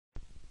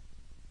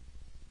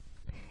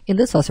In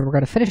this lesson, we're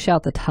going to finish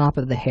out the top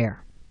of the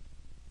hair.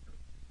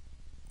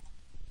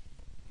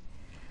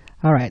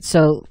 Alright,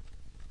 so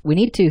we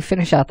need to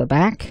finish out the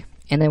back,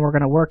 and then we're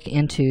going to work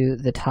into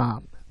the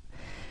top.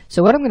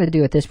 So what I'm going to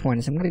do at this point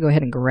is I'm going to go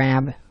ahead and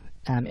grab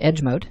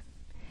edge mode,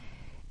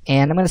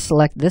 and I'm going to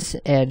select this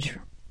edge,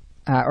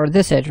 or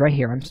this edge right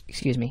here,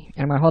 excuse me,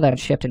 and I'm going to hold down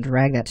Shift and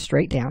drag that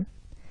straight down,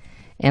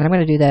 and I'm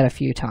going to do that a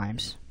few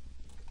times.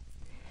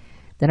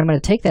 Then I'm going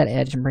to take that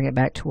edge and bring it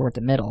back toward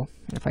the middle.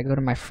 And if I go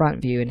to my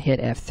front view and hit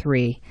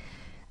F3,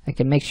 I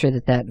can make sure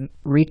that that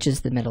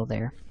reaches the middle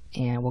there.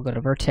 And we'll go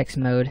to vertex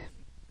mode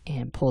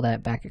and pull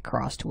that back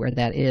across to where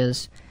that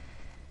is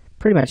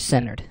pretty much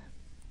centered.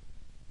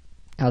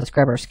 Now let's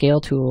grab our scale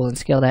tool and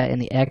scale that in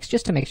the X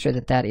just to make sure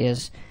that that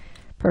is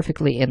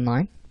perfectly in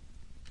line.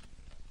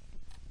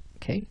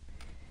 Okay.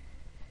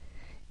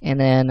 And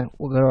then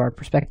we'll go to our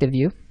perspective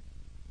view.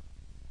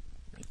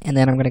 And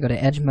then I'm going to go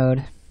to edge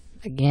mode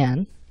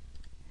again.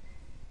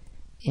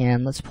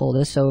 And let's pull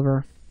this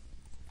over,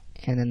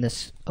 and then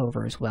this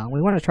over as well.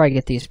 We want to try to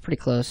get these pretty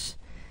close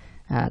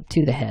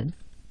to the head.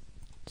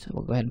 So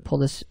we'll go ahead and pull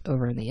this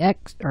over in the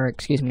X, or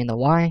excuse me, in the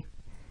Y.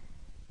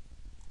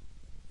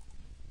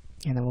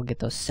 And then we'll get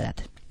those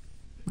set.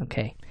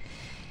 Okay.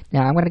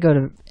 Now I'm going to go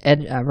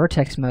to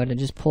vertex mode and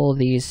just pull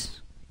these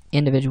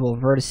individual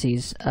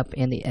vertices up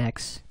in the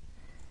X,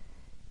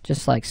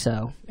 just like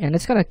so. And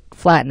it's going to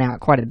flatten out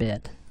quite a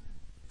bit,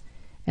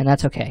 and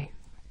that's okay.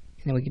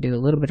 And then we can do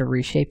a little bit of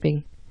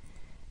reshaping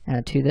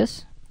to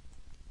this.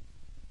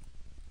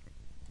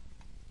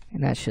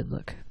 And that should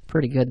look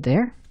pretty good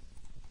there.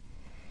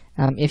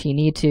 If you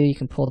need to, you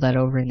can pull that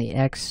over in the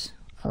X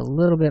a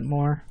little bit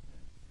more.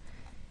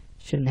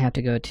 Shouldn't have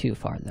to go too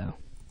far though.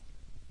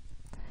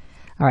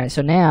 Alright,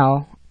 so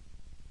now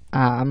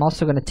I'm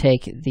also going to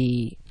take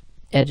the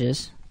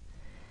edges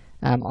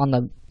on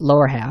the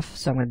lower half.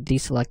 So I'm going to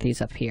deselect these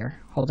up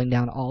here, holding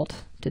down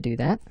Alt to do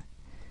that.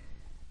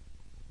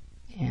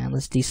 And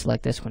let's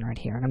deselect this one right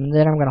here. And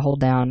then I'm going to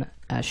hold down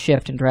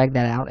Shift and drag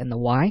that out in the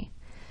Y.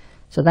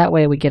 So that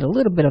way we get a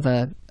little bit of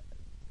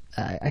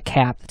a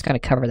cap that's going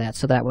to cover that.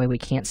 So that way we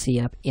can't see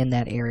up in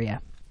that area.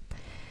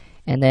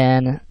 And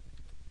then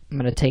I'm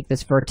going to take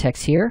this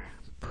vertex here,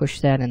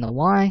 push that in the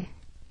Y.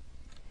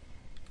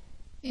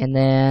 And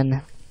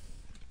then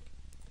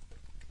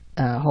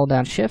hold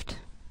down Shift.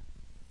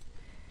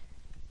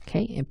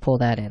 Okay, and pull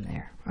that in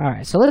there.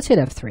 Alright, so let's hit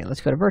F3.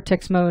 Let's go to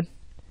vertex mode.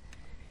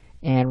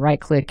 And right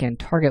click and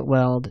target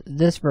weld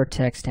this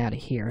vertex down to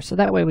here. So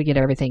that way we get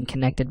everything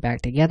connected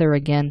back together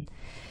again.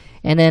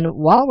 And then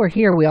while we're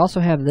here, we also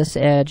have this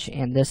edge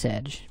and this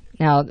edge.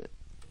 Now,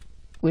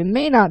 we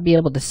may not be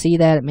able to see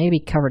that. It may be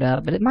covered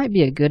up, but it might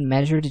be a good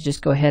measure to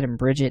just go ahead and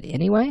bridge it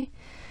anyway.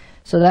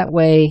 So that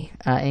way,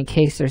 in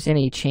case there's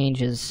any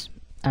changes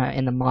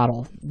in the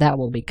model, that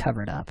will be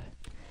covered up.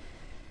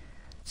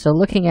 So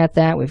looking at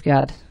that, we've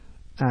got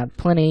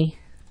plenty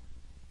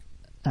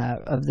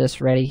of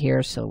this ready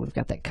here, so we've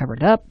got that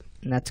covered up,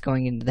 and that's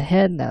going into the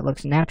head. That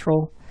looks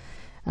natural.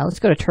 Let's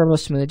go to Turbo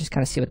Smooth, just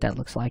kind of see what that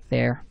looks like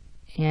there,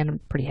 and I'm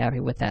pretty happy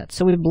with that.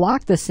 So we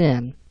block this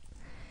in,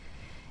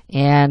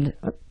 and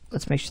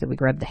let's make sure that we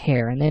grab the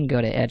hair, and then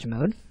go to Edge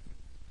Mode.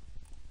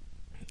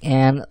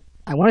 And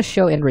I want to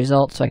show end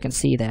result so I can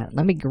see that.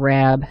 Let me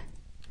grab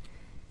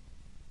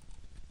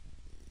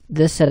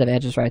this set of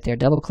edges right there,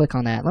 double click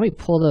on that. Let me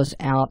pull those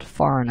out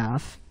far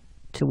enough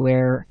to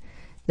where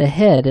the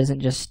head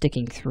isn't just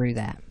sticking through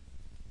that.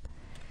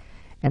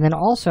 And then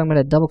also I'm going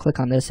to double click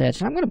on this edge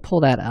and I'm going to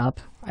pull that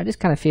up. I just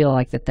kind of feel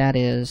like that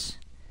is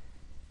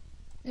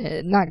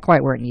not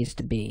quite where it needs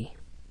to be.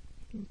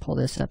 Pull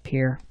this up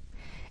here.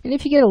 And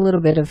if you get a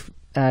little bit of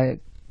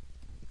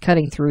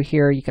cutting through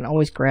here, you can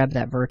always grab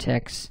that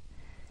vertex,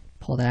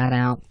 pull that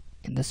out,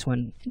 and this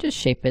one, and just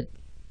shape it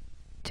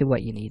to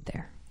what you need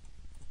there.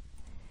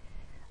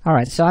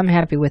 Alright, so I'm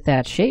happy with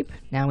that shape.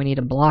 Now we need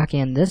to block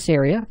in this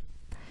area.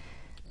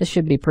 This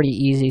should be pretty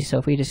easy, so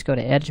if we just go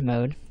to edge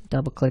mode,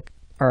 double click,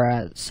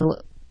 or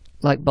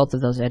select both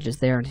of those edges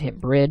there and hit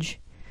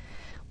bridge.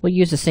 We'll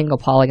use a single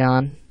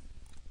polygon,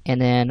 and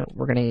then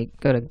we're going to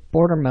go to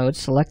border mode,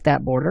 select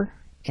that border,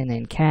 and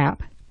then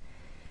cap,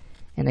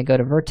 and then go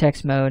to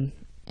vertex mode,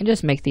 and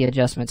just make the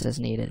adjustments as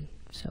needed.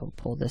 So we'll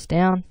pull this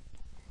down,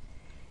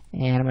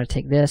 and I'm going to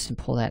take this and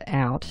pull that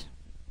out,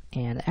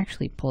 and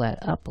actually pull that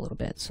up a little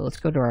bit. So let's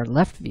go to our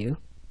left view.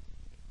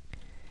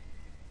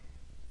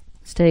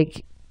 Let's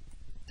take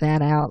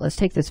that out. Let's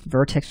take this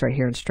vertex right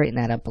here and straighten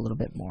that up a little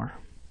bit more.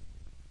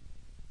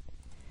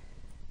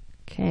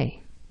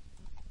 Okay.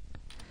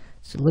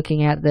 So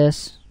looking at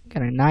this,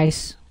 got a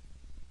nice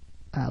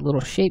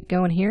little shape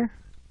going here.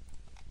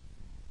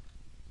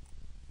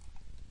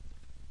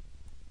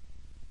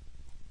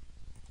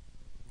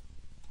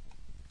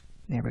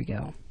 There we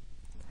go.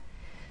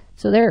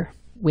 So there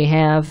we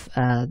have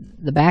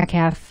the back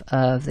half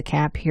of the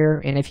cap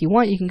here, and if you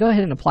want, you can go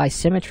ahead and apply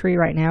symmetry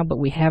right now, but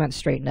we haven't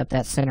straightened up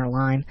that center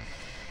line.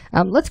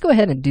 Let's go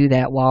ahead and do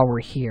that while we're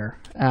here,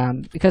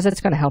 because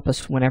that's going to help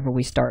us whenever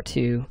we start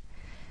to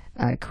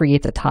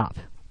create the top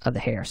of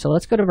the hair. So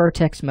let's go to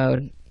vertex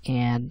mode,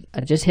 and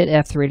just hit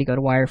F3 to go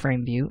to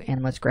wireframe view,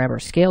 and let's grab our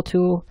scale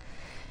tool,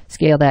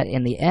 scale that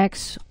in the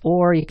X,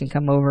 or you can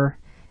come over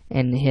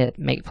and hit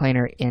make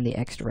planar in the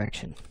X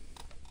direction.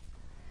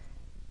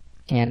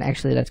 And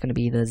actually that's going to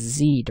be the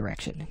Z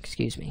direction,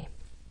 excuse me.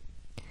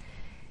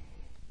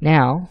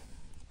 Now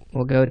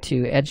we'll go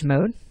to edge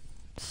mode,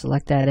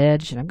 select that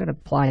edge, and I'm going to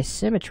apply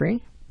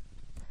symmetry,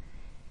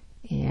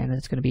 and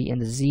it's going to be in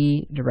the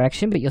Z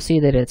direction, but you'll see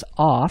that it's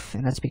off,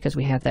 and that's because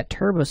we have that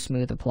turbo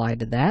smooth applied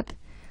to that.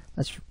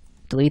 Let's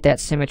delete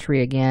that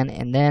symmetry again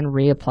and then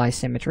reapply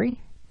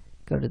symmetry.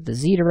 Go to the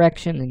Z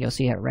direction, and you'll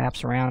see it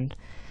wraps around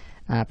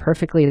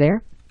perfectly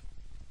there.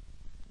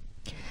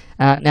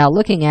 Now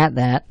looking at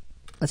that,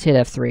 let's hit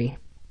F3.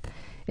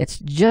 It's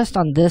just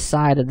on this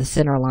side of the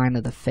center line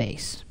of the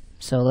face.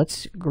 So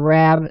let's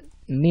grab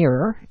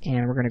mirror,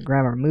 and we're going to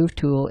grab our move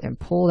tool and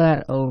pull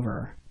that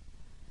over.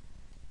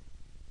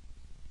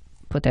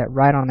 Put that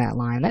right on that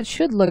line. That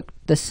should look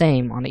the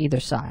same on either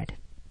side.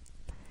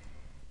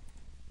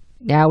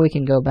 Now we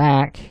can go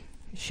back,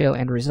 show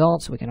end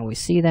results. We can always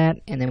see that,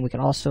 and then we can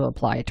also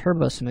apply a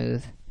turbo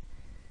smooth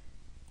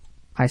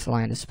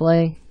isoline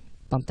display,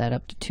 bump that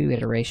up to 2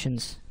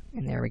 iterations,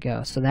 and there we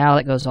go. So now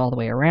it goes all the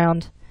way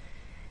around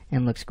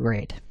and looks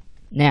great.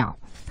 Now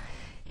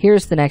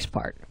here's the next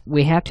part.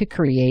 We have to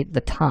create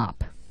the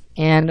top,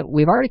 and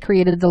we've already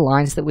created the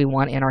lines that we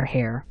want in our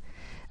hair,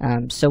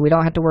 so we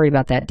don't have to worry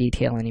about that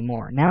detail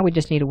anymore. Now we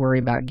just need to worry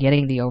about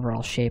getting the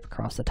overall shape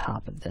across the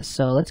top of this.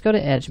 So let's go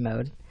to edge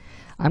mode.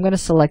 I'm going to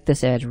select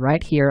this edge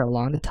right here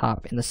along the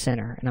top in the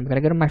center, and I'm going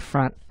to go to my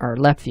front or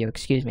left view,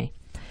 excuse me.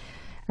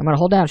 I'm going to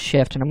hold down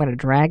shift, and I'm going to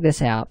drag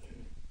this out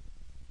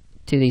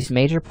to these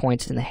major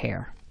points in the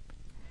hair.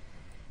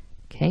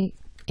 Okay,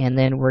 and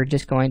then we're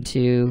just going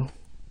to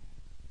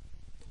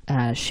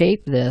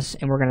shape this,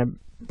 and we're going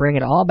to bring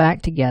it all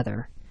back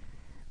together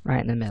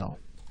right in the middle.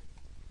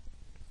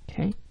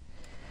 Okay,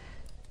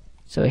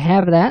 so we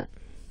have that,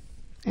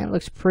 and it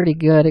looks pretty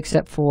good,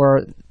 except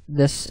for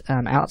this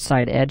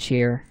outside edge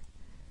here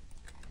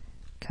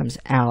comes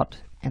out,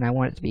 and I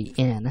want it to be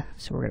in,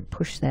 so we're going to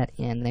push that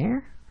in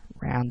there,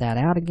 round that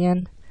out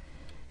again,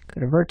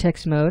 go to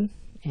vertex mode,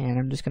 and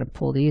I'm just going to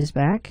pull these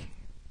back,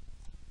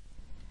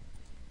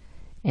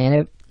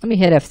 and let me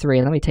hit F3,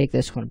 and let me take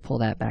this one and pull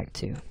that back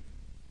too.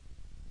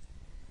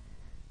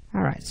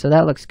 Alright, so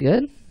that looks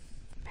good.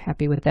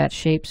 Happy with that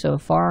shape so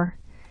far.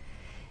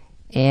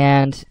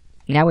 And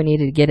now we need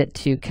to get it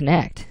to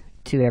connect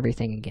to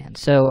everything again.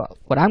 So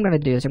what I'm going to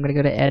do is I'm going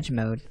to go to edge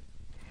mode,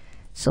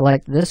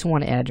 select this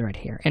one edge right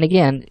here. And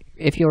again,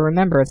 if you'll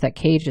remember, if that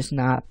cage is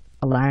not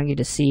allowing you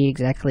to see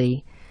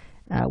exactly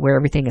where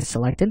everything is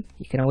selected,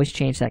 you can always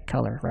change that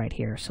color right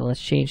here. So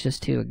let's change this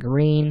to a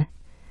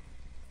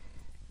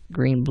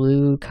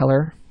green-blue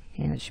color,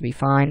 and it should be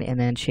fine, and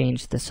then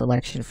change the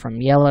selection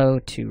from yellow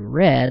to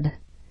red,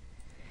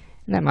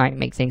 and that might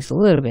make things a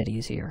little bit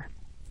easier.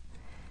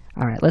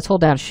 Alright, let's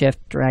hold down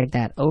shift, drag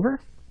that over.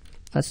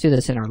 Let's do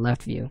this in our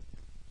left view,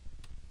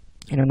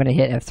 and I'm going to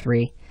hit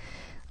F3.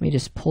 Let me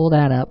just pull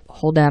that up,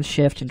 hold down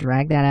shift, and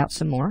drag that out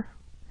some more,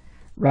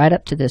 right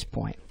up to this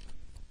point.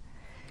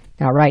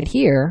 Now right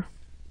here,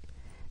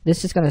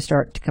 this is going to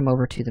start to come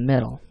over to the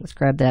middle. Let's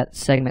grab that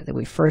segment that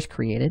we first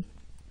created,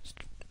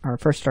 or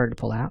first started to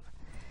pull out,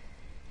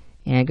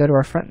 and go to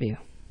our front view.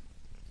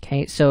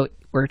 Okay, so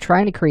we're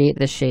trying to create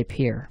this shape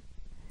here.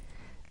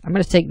 I'm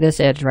going to take this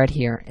edge right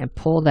here and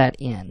pull that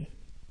in.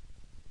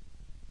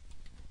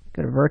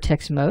 Go to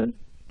vertex mode,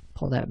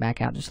 pull that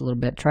back out just a little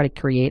bit, try to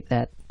create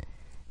that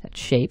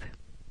shape.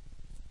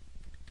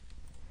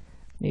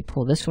 Let me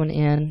pull this one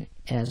in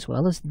as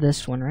well as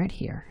this one right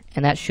here,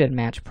 and that should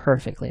match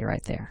perfectly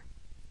right there.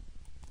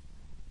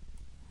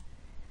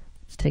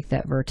 Let's take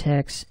that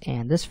vertex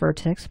and this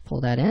vertex,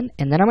 pull that in,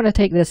 and then I'm going to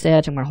take this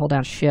edge, I'm going to hold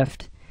down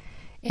shift,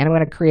 and I'm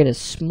going to create a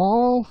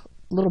small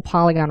little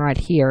polygon right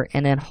here,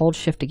 and then hold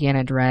shift again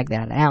and drag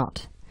that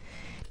out.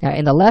 Now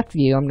in the left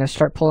view, I'm going to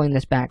start pulling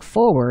this back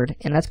forward,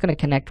 and that's going to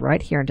connect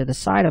right here into the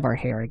side of our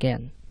hair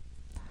again.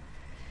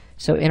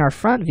 So in our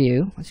front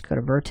view, let's go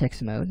to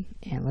vertex mode,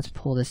 and let's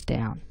pull this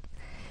down.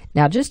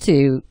 Now just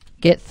to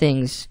get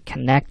things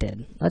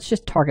connected, let's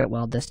just target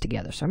weld this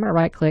together. So I'm going to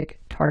right click,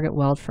 target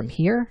weld from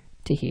here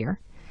to here.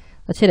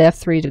 Let's hit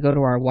F3 to go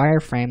to our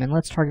wireframe, and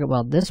let's target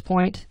weld this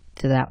point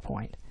to that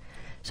point.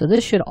 So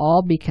this should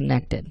all be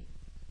connected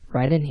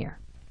right in here.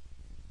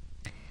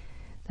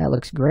 That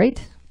looks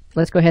great.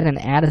 Let's go ahead and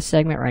add a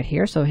segment right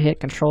here. So hit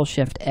Control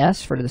Shift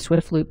S for the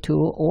Swift Loop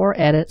tool, or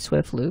edit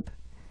Swift Loop.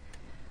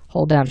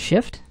 Hold down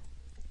Shift,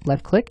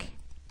 left click,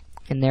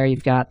 and there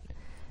you've got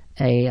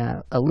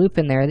a loop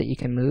in there that you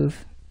can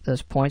move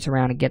those points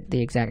around and get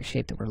the exact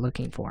shape that we're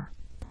looking for.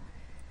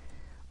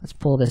 Let's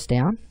pull this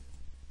down.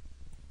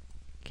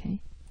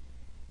 Okay,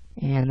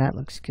 and that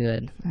looks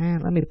good.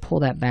 And let me pull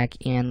that back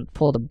in,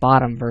 pull the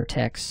bottom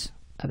vertex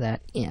of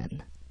that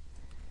in.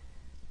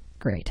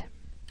 Great.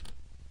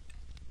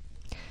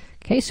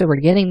 Okay, so we're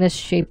getting this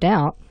shaped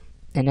out,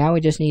 and now we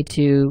just need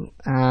to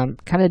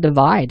kind of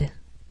divide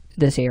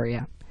this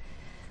area.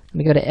 Let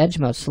me go to edge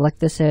mode, select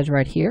this edge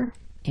right here,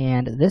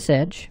 and this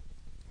edge,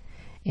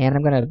 And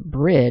I'm going to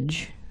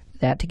bridge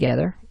that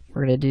together.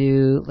 We're going to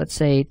do, let's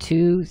say,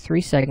 2,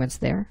 3 segments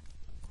there.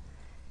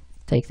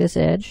 Take this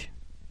edge,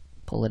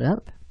 pull it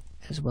up,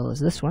 as well as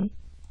this one.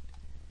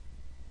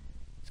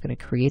 It's going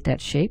to create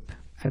that shape.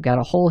 I've got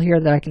a hole here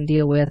that I can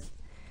deal with,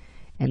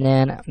 and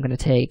then I'm going to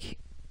take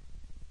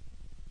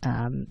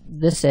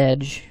this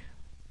edge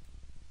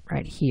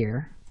right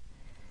here.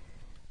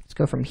 Let's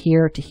go from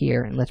here to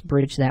here, and let's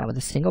bridge that with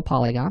a single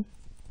polygon.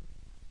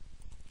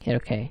 Hit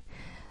OK.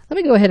 Let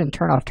me go ahead and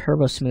turn off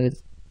Turbo Smooth,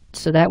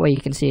 so that way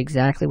you can see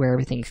exactly where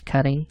everything's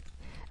cutting.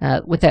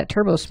 With that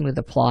Turbo Smooth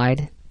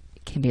applied,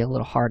 it can be a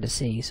little hard to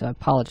see, so I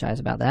apologize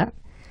about that.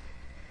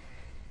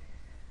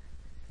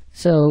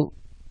 So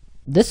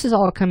this is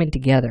all coming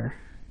together.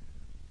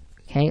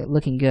 Okay,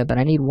 looking good, but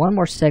I need one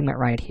more segment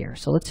right here.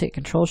 So let's hit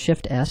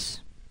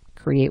Control-Shift-S,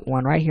 create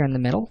one right here in the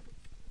middle.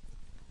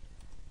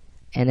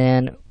 And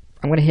then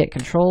I'm going to hit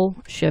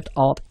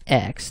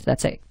Control-Shift-Alt-X.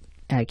 That's a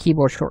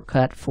keyboard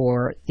shortcut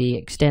for the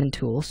Extend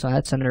tool. So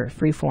that's under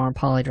Freeform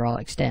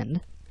Polydraw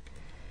Extend.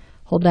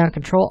 Hold down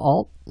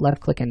Control-Alt,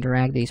 left-click and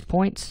drag these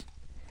points.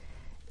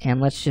 And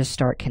let's just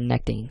start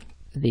connecting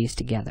these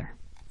together.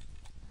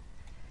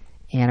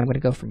 And I'm going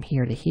to go from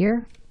here to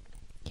here,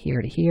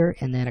 here to here,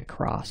 and then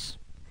across.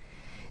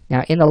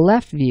 Now in the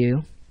left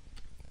view,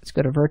 let's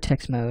go to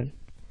vertex mode,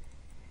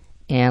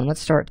 and let's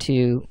start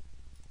to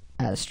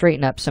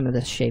straighten up some of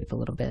this shape a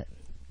little bit.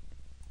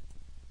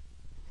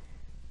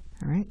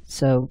 Alright,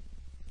 so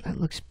that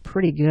looks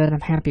pretty good.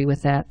 I'm happy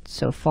with that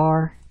so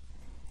far.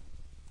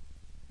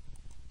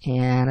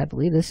 And I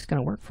believe this is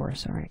going to work for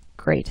us. Alright,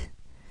 great.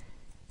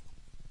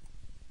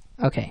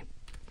 Okay,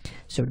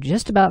 so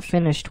just about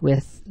finished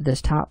with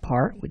this top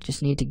part. We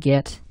just need to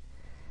get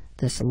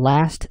this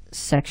last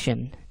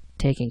section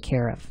taken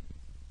care of.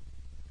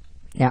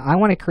 Now I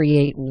want to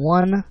create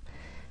one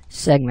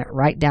segment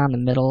right down the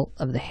middle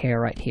of the hair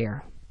right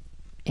here.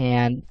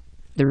 And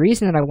the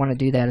reason that I want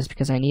to do that is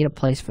because I need a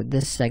place for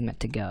this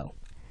segment to go.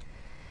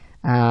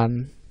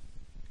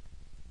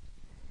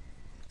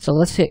 So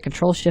let's hit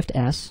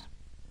Control-Shift-S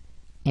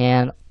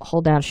and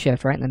hold down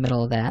Shift right in the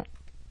middle of that.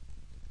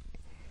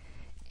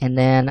 And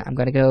then I'm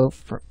going to go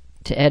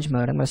to edge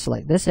mode. I'm going to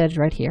select this edge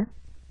right here.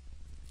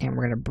 And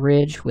we're going to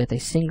bridge with a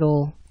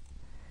single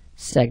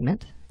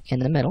segment in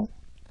the middle.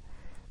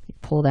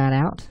 Pull that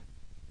out.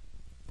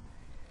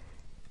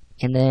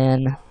 And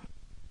then,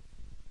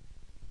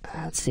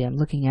 let's see, I'm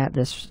looking at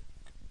this.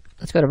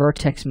 Let's go to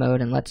vertex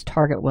mode and let's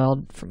target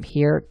weld from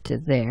here to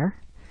there.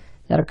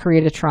 That'll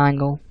create a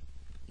triangle.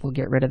 We'll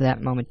get rid of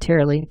that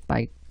momentarily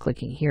by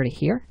clicking here to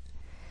here.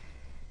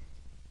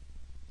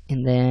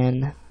 And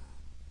then,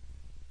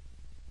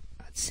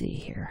 let's see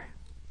here.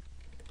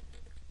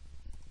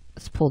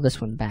 Let's pull this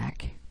one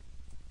back.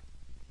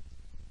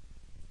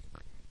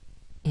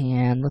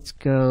 And let's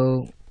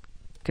go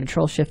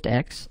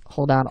Control-Shift-X,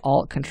 hold down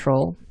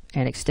Alt-Control,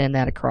 and extend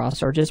that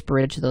across, or just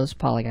bridge those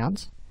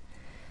polygons.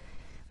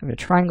 I have a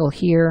triangle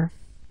here,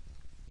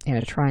 and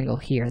a triangle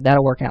here.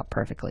 That'll work out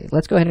perfectly.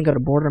 Let's go ahead and go to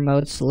border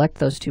mode, select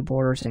those two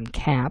borders, and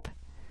cap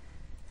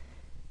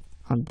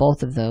on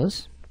both of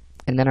those.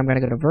 And then I'm going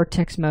to go to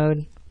vertex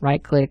mode,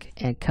 right-click,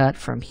 and cut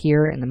from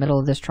here in the middle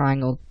of this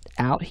triangle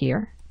out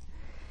here.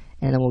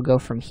 And then we'll go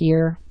from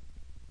here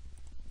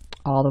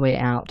all the way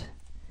out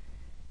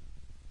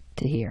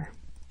to here.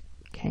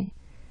 Okay.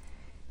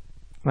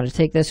 I'm going to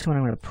take this one,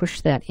 I'm going to push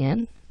that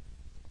in,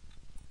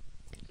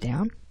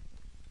 down.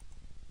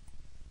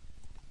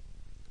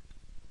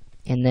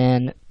 And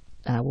then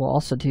we'll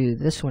also do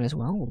this one as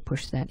well. We'll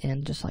push that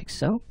in just like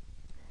so.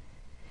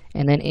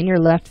 And then in your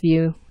left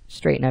view,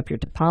 straighten up your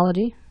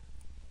topology.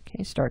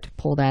 Okay, start to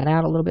pull that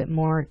out a little bit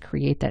more,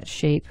 create that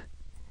shape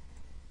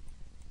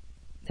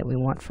that we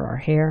want for our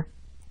hair.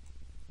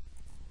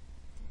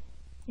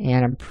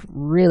 And I'm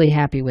really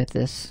happy with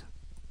this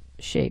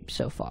shape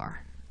so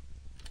far.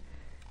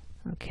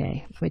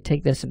 Okay, let me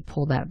take this and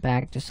pull that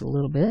back just a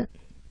little bit.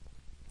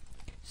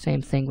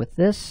 Same thing with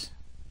this.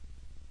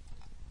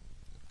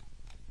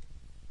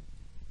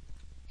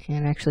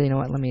 And actually, you know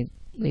what, let me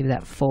leave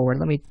that forward.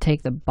 Let me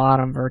take the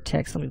bottom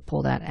vertex, let me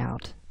pull that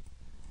out.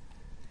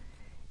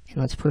 And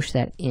let's push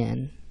that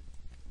in.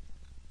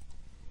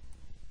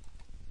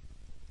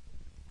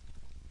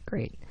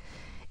 Great.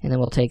 And then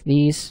we'll take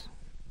these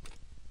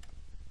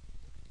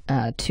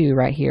two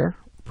right here,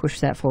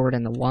 push that forward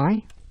in the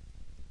Y.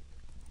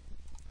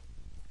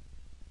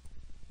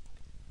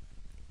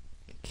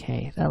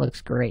 Okay, that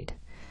looks great.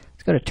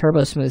 Let's go to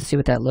Turbo Smooth, see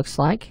what that looks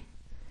like.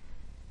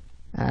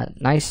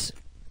 Nice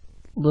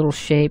little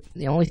shape.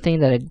 The only thing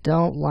that I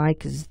don't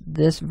like is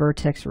this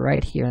vertex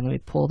right here. Let me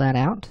pull that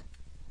out.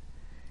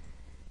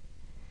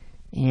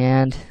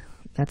 And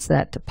that's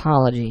that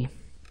topology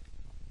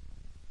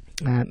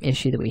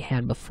issue that we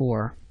had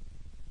before.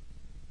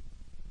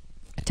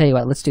 I tell you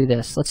what, let's do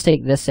this. Let's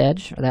take this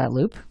edge, or that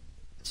loop.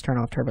 Let's turn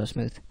off Turbo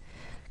Smooth.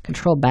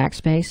 Control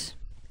Backspace,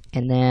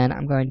 and then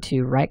I'm going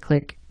to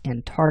right-click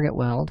and target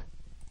weld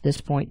this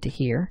point to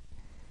here,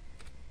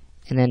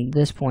 and then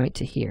this point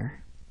to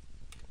here.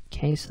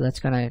 Okay, so that's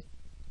going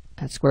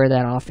to square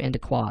that off into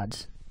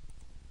quads.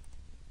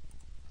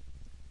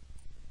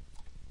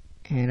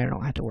 and I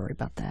don't have to worry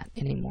about that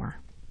anymore.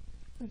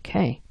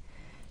 Okay,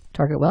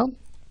 target weld.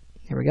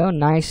 There we go.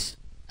 Nice,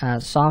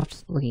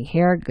 soft looking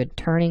hair, good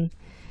turning.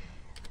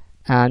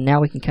 Now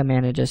we can come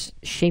in and just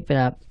shape it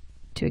up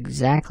to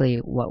exactly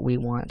what we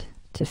want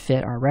to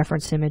fit our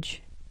reference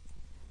image.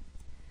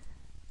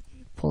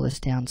 Pull this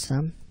down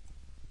some.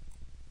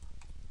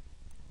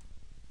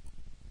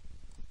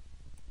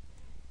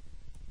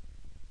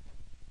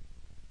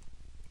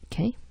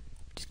 Okay,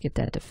 just get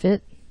that to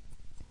fit.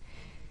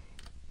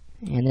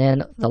 And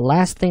then the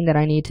last thing that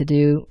I need to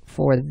do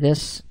for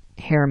this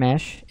hair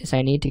mesh is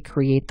I need to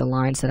create the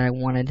lines that I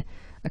wanted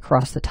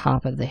across the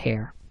top of the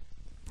hair.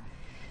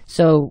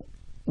 So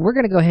we're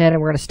going to go ahead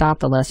and we're going to stop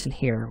the lesson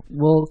here.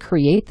 We'll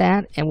create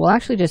that and we'll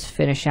actually just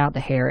finish out the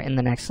hair in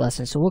the next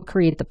lesson. So we'll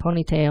create the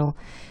ponytail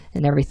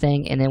and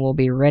everything, and then we'll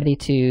be ready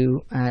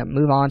to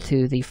move on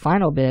to the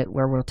final bit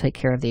where we'll take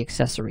care of the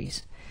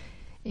accessories.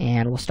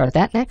 And we'll start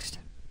that next.